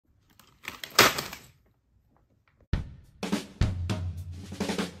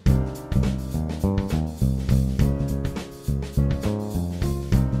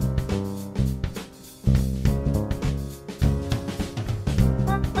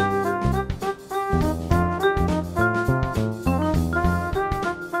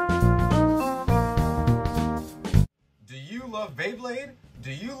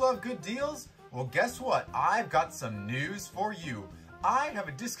Do you love good deals? Well, guess what? I've got some news for you. I have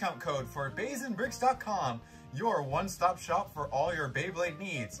a discount code for BasinBricks.com, your one-stop shop for all your Beyblade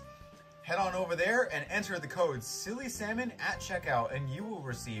needs. Head on over there and enter the code SILLYSALMON at checkout and you will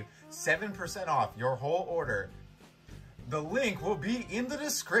receive 7% off your whole order. The link will be in the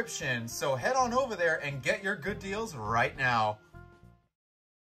description, so head on over there and get your good deals right now.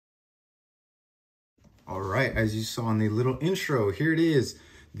 All right, as you saw in the little intro, here it is,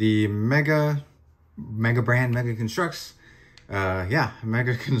 the Mega Brand, Mega Constructs,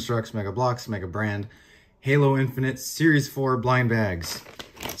 Mega Constructs, Mega Blocks, Mega Brand, Halo Infinite Series 4 blind bags.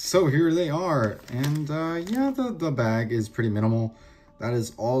 So here they are, and the bag is pretty minimal. That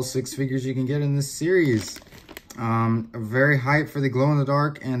is all 6 figures you can get in this series. Very hype for the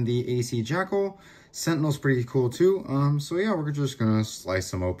glow-in-the-dark and the AC Jackal. Sentinel's pretty cool too. So yeah, we're just gonna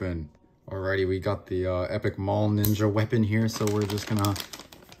slice them open. Alrighty, we got the epic Mall Ninja weapon here, so we're just gonna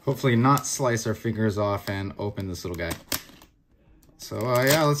hopefully not slice our fingers off and open this little guy. So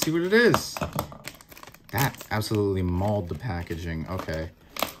yeah, let's see what it is. That absolutely mauled the packaging. Okay,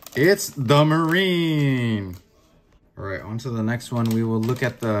 it's the Marine. All right, on to the next one. We will look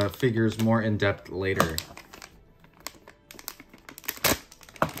at the figures more in depth later.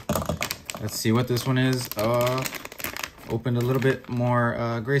 Let's see what this one is. Opened a little bit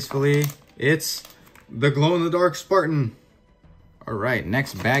more gracefully. It's the glow-in-the-dark Spartan. All right,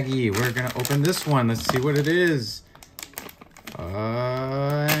 next baggie. We're gonna open this one. Let's see what it is.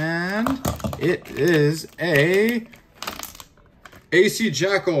 And it is a AC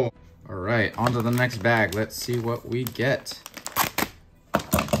Jackal. All right, on to the next bag. Let's see what we get.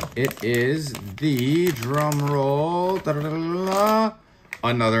 It is the, drum roll,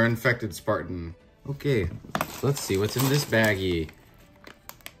 another infected Spartan. Okay, let's see what's in this baggie.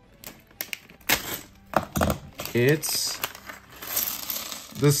 It's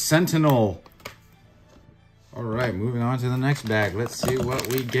the Sentinel. All right, moving on to the next bag. Let's see what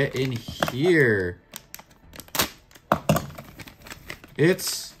we get in here.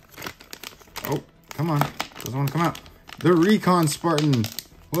 It's, oh, come on, doesn't want to come out. The Recon Spartan.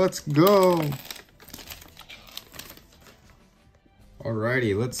 Let's go.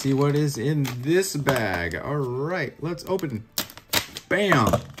 Alrighty, let's see what is in this bag. All right, let's open.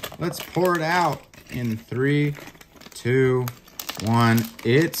 Bam! Let's pour it out in 3, 2, 1.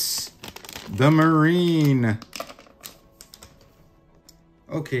 It's the Marine.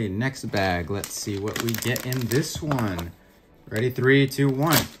 Okay, next bag. Let's see what we get in this one. Ready? 3, 2,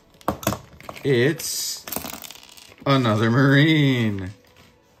 1. It's another Marine.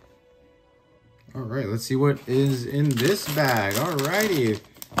 All right, let's see what is in this bag. All righty,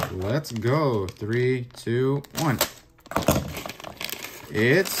 let's go. 3, 2, 1.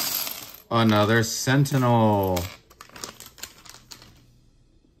 It's another Sentinel.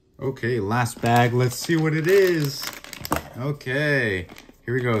 Okay, last bag. Let's see what it is. Okay,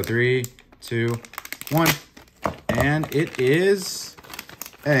 here we go. 3, 2, 1. And it is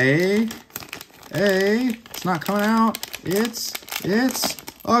it's not coming out. It's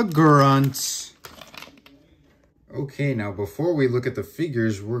a Grunt. Okay, now before we look at the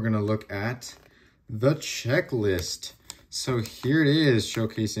figures, we're gonna look at the checklist. So here it is,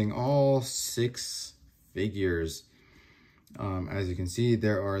 showcasing all 6 figures. As you can see,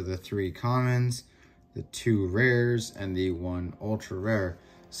 there are the 3 commons, the 2 rares, and the 1 ultra rare.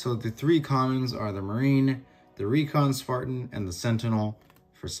 So the 3 commons are the Marine, the Recon Spartan, and the Sentinel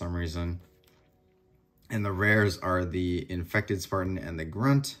for some reason. And the rares are the Infected Spartan and the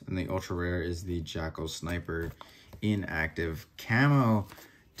Grunt, and the ultra rare is the Jackal Sniper inactive camo.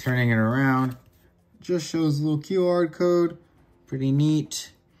 Turning it around, just shows a little QR code, pretty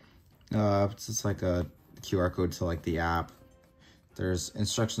neat. It's just like a QR code to like the app. There's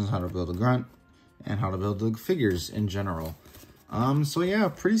instructions how to build a Grunt and how to build the figures in general. So yeah,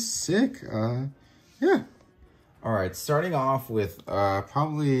 pretty sick. Yeah. All right, starting off with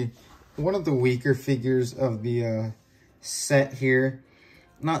probably one of the weaker figures of the set here.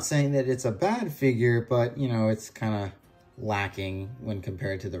 Not saying that it's a bad figure, but, you know, it's kind of lacking when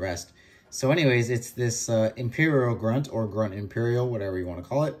compared to the rest. So anyways, it's this Imperial Grunt, or Grunt Imperial, whatever you want to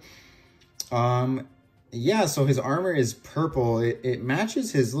call it. Yeah, so his armor is purple. It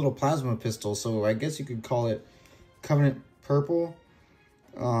matches his little plasma pistol, so I guess you could call it Covenant Purple.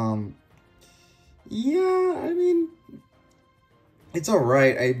 Yeah, I mean, it's all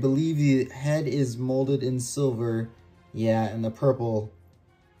right. I believe the head is molded in silver. Yeah, and the purple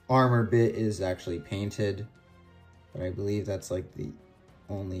armor bit is actually painted, but I believe that's like the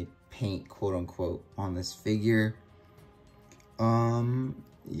only paint, quote unquote, on this figure.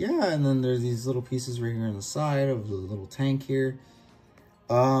 Yeah, and then there's these little pieces right here on the side of the little tank here.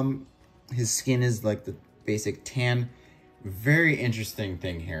 His skin is like the basic tan. Very interesting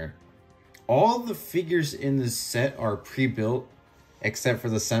thing here. All the figures in this set are pre-built except for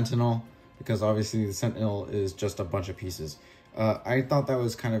the Sentinel, because obviously the Sentinel is just a bunch of pieces. I thought that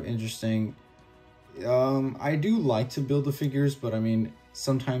was kind of interesting. I do like to build the figures, but I mean,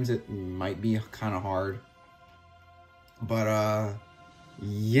 sometimes it might be kind of hard. But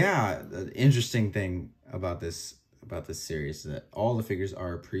yeah, the interesting thing about this series is that all the figures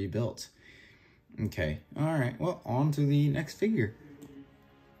are pre-built. Okay, all right, well, on to the next figure.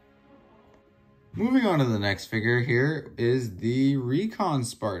 Moving on to the next figure, here is the Recon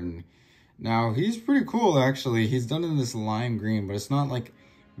Spartan. Now, he's pretty cool, actually. He's done in this lime green, but it's not like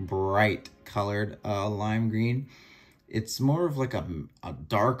bright colored lime green. It's more of like a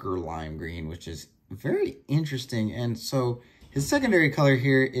darker lime green, which is very interesting. And so his secondary color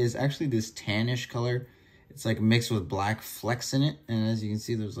here is actually this tannish color. It's like mixed with black flecks in it. And as you can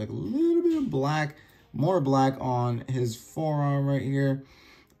see, there's like a little bit of black, more black on his forearm right here.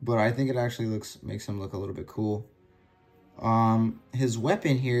 But I think it actually makes him look a little bit cool. His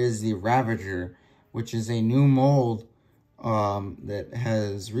weapon here is the Ravager, which is a new mold that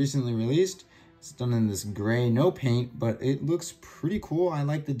has recently released. It's done in this gray, no paint, but it looks pretty cool. I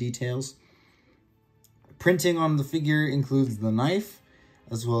like the details. Printing on the figure includes the knife,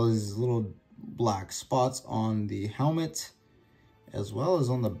 as well as little black spots on the helmet, as well as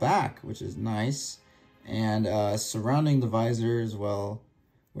on the back, which is nice. And surrounding the visor as well,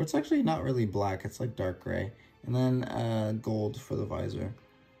 where it's actually not really black, it's like dark gray. And then gold for the visor,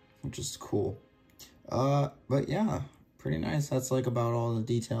 which is cool. But yeah, pretty nice. That's like about all the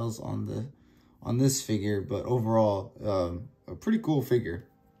details on this figure, but overall, a pretty cool figure.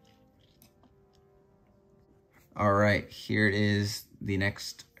 All right, here it is, the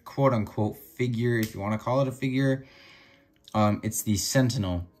next quote-unquote figure, if you want to call it a figure. It's the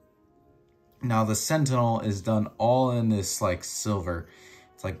Sentinel. Now, the Sentinel is done all in this, like, silver.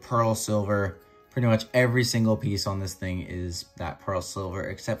 It's like pearl silver. Pretty much every single piece on this thing is that pearl silver,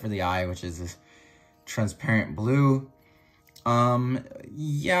 except for the eye, which is this transparent blue.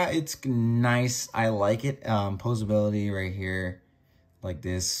 Yeah, it's nice. I like it. Posability right here, like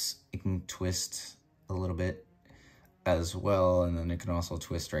this. It can twist a little bit as well, and then it can also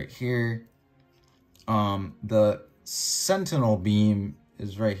twist right here. The Sentinel beam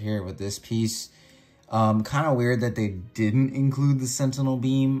is right here with this piece. Kind of weird that they didn't include the Sentinel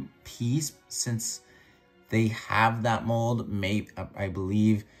beam piece, since they have that mold. I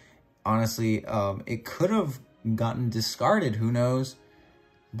believe, honestly, it could have gotten discarded, who knows.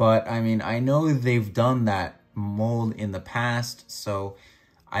 But I mean, I know they've done that mold in the past, so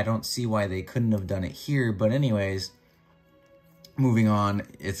I don't see why they couldn't have done it here. But anyways, moving on,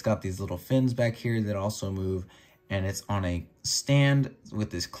 it's got these little fins back here that also move, and it's on a stand with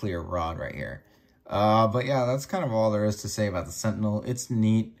this clear rod right here. But yeah, that's kind of all there is to say about the Sentinel. It's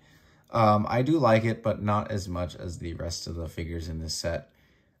neat. I do like it, but not as much as the rest of the figures in this set.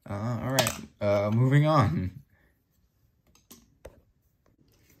 All right, moving on.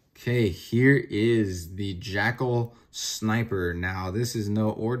 Okay, here is the Jackal Sniper. Now, this is no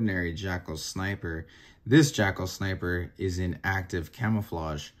ordinary Jackal Sniper. This Jackal Sniper is in active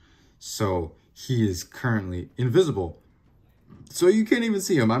camouflage, so he is currently invisible. So you can't even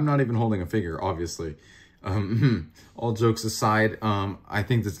see him. I'm not even holding a figure, obviously. All jokes aside, I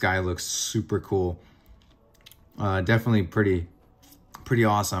think this guy looks super cool. Definitely pretty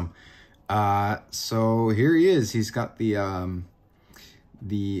awesome. So here he is. He's got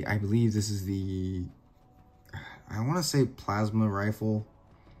I believe this is the, I want to say plasma rifle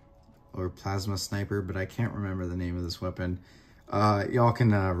or plasma sniper, but I can't remember the name of this weapon. Y'all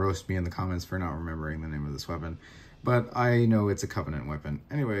can roast me in the comments for not remembering the name of this weapon, but I know it's a Covenant weapon.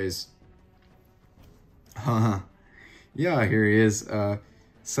 Anyways, yeah, here he is.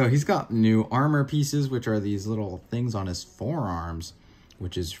 So he's got new armor pieces, which are these little things on his forearms,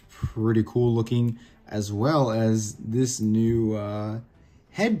 which is pretty cool looking, as well as this new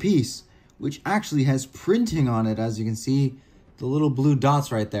headpiece, which actually has printing on it, as you can see, the little blue dots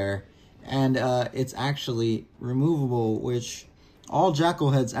right there. And it's actually removable, which all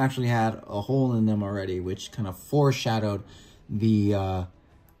Jackal heads actually had a hole in them already, which kind of foreshadowed the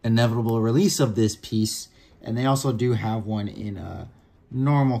inevitable release of this piece. And they also do have one in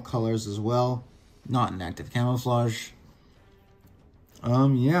normal colors as well, not in active camouflage.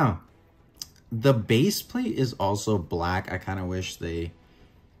 Yeah. The base plate is also black. I kind of wish they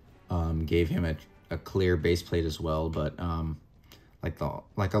gave him a clear base plate as well, but like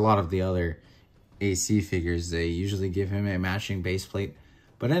a lot of the other AC figures, they usually give him a matching base plate.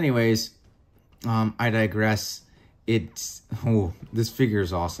 But anyways, I digress. This figure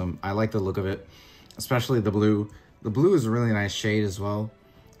is awesome. I like the look of it, especially the blue. The blue is a really nice shade as well.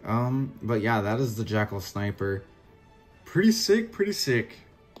 But yeah, that is the Jackal Sniper. Pretty sick, pretty sick.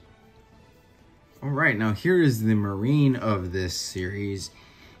 All right, now here is the Marine of this series.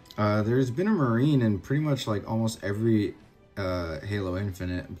 There's been a Marine in pretty much like almost every Halo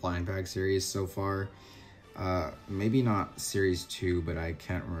Infinite blind bag series so far. Maybe not series 2, but I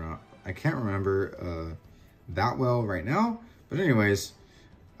can't remember that well right now. But anyways,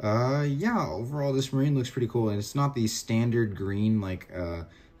 yeah, overall this Marine looks pretty cool, and it's not the standard green like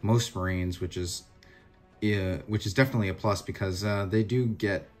most Marines, which is definitely a plus, because they do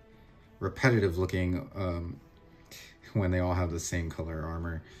get repetitive looking when they all have the same color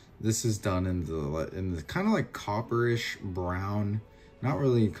armor. This is done in the kind of like copperish brown, not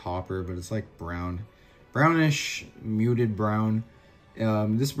really copper, but it's like brownish muted brown.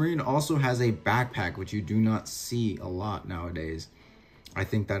 This Marine also has a backpack, which you do not see a lot nowadays. I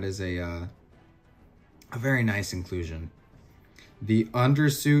think that is a very nice inclusion. The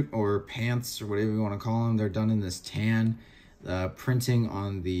undersuit or pants, or whatever you want to call them, they're done in this tan. Printing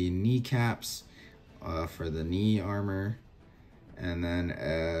on the kneecaps for the knee armor. And then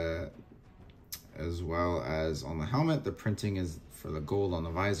as well as on the helmet, the printing is for the gold on the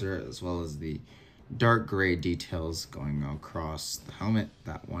visor, as well as the dark gray details going across the helmet,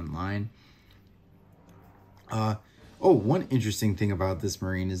 that one line. One interesting thing about this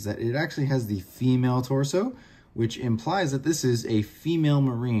Marine is that it actually has the female torso, which implies that this is a female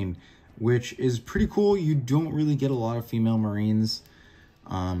Marine, which is pretty cool. You don't really get a lot of female Marines.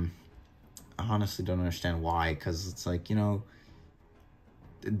 I honestly don't understand why, because it's like, you know,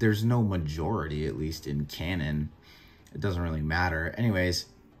 there's no majority, at least in canon. It doesn't really matter. Anyways,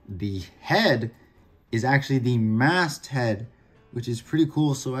 the head is actually the masked head, which is pretty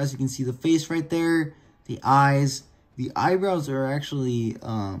cool. So as you can see, the face right there, the eyes, the eyebrows are actually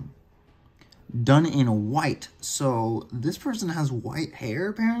done in white. So this person has white hair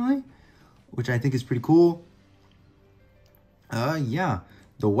apparently, which I think is pretty cool. Yeah,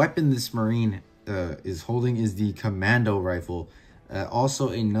 the weapon this Marine is holding is the commando rifle. Also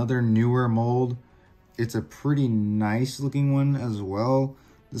another newer mold. It's a pretty nice looking one as well.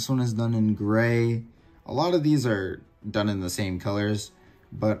 This one is done in gray. A lot of these are done in the same colors,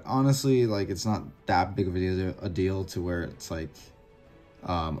 but honestly, like, it's not that big of a deal to where it's like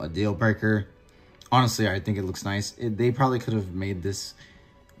a deal breaker. Honestly, I think it looks nice. They probably could have made this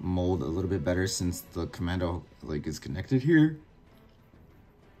mold a little bit better, since the commando like is connected here.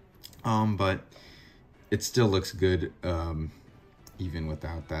 But it still looks good even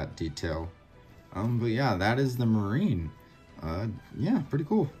without that detail. But yeah, that is the Marine. Yeah, pretty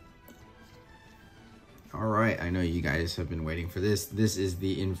cool. All right, I know you guys have been waiting for this. This is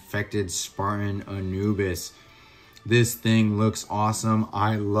the Infected Spartan Anubis. This thing looks awesome.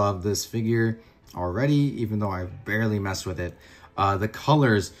 I love this figure already, even though I've barely messed with it. The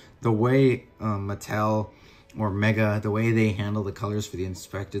colors, the way Micheal or Mega, the way they handle the colors for the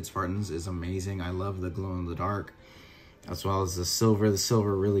Infected Spartans is amazing. I love the glow-in-the-dark, as well as the silver. The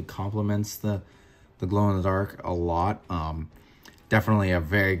silver really complements the glow-in-the-dark a lot. Definitely a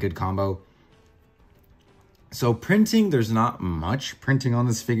very good combo. So printing, there's not much printing on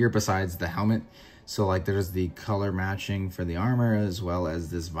this figure besides the helmet. So like there's the color matching for the armor, as well as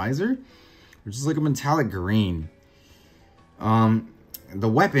this visor, which is like a metallic green. The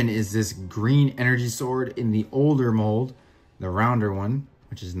weapon is this green energy sword in the older mold, the rounder one,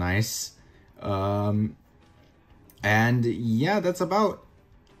 which is nice. And yeah, that's about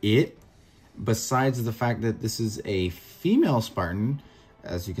it. Besides the fact that this is a female Spartan,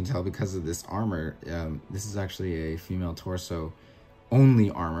 as you can tell because of this armor. This is actually a female torso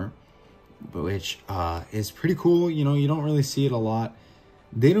only armor, which is pretty cool. You know, you don't really see it a lot.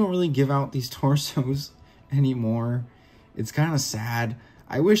 They don't really give out these torsos anymore. It's kind of sad.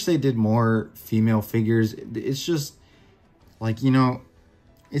 I wish they did more female figures. It's just like, you know,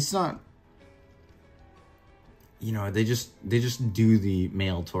 it's not, you know, they just do the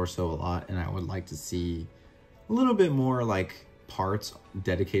male torso a lot, and I would like to see a little bit more like parts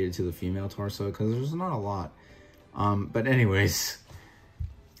dedicated to the female torso, because there's not a lot. But anyways,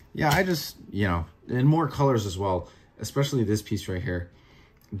 yeah, I just, you know, and more colors as well, especially this piece right here.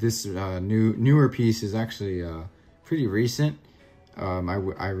 This newer piece is actually pretty recent.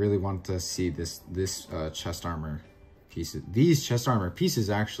 I really want to see this chest armor piece. These chest armor pieces,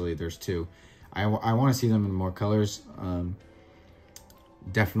 actually, there's two. I want to see them in more colors.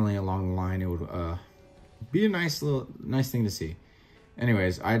 Definitely along the line, it would be a nice thing to see.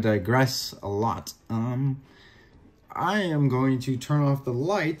 Anyways, I digress a lot. I am going to turn off the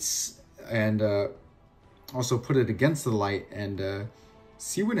lights and also put it against the light and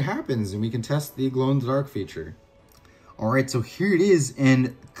see what happens, and we can test the glow-in-the-dark feature. All right, so here it is,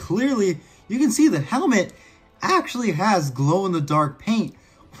 and clearly you can see the helmet actually has glow-in-the-dark paint,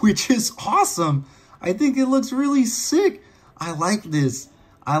 which is awesome. I think it looks really sick. I like this.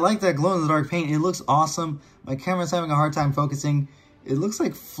 I like that glow-in-the-dark paint. It looks awesome. My camera's having a hard time focusing. It looks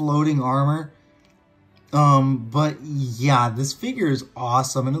like floating armor. But yeah, this figure is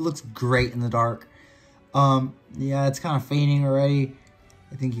awesome, and it looks great in the dark. Yeah, it's kind of fading already.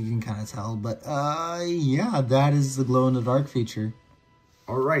 I think you can kind of tell, but yeah, that is the glow-in-the-dark feature.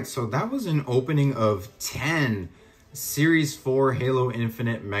 All right, so that was an opening of 10 Series 4 Halo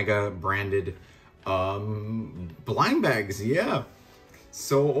Infinite Mega branded blind bags, yeah.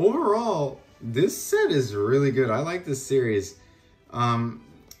 So overall, this set is really good. I like this series.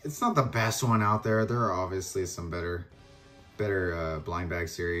 It's not the best one out there. There are obviously some better blind bag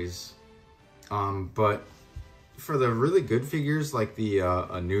series. But for the really good figures like the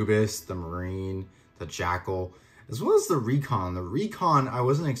Anubis, the Marine, the Jackal, as well as the Recon. The Recon, I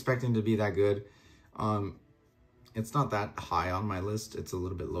wasn't expecting to be that good. It's not that high on my list. It's a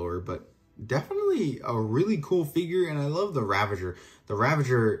little bit lower, but definitely a really cool figure, and I love the Ravager. The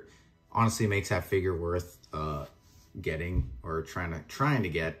Ravager honestly makes that figure worth getting or trying to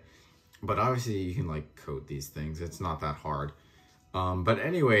get. But obviously you can like code these things. It's not that hard. But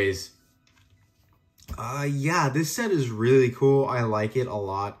anyways, yeah, this set is really cool. I like it a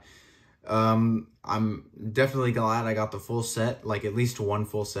lot. I'm definitely glad I got the full set, like at least one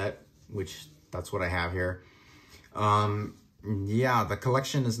full set, which that's what I have here. Yeah, the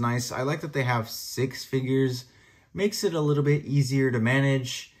collection is nice. I like that they have 6 figures. Makes it a little bit easier to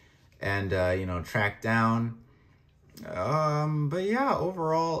manage and, you know, track down. But yeah,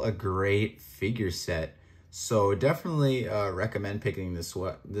 overall, a great figure set. So definitely recommend picking this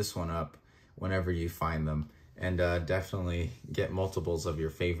one up whenever you find them. And definitely get multiples of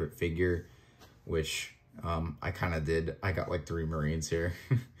your favorite figure, which I kind of did. I got like 3 Marines here.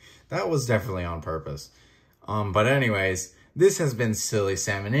 That was definitely on purpose. But anyways, this has been Silly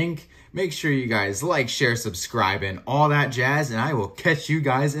Salmon Inc. Make sure you guys like, share, subscribe, and all that jazz. And I will catch you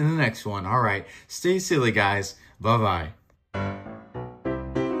guys in the next one. All right, stay silly, guys. Bye-bye.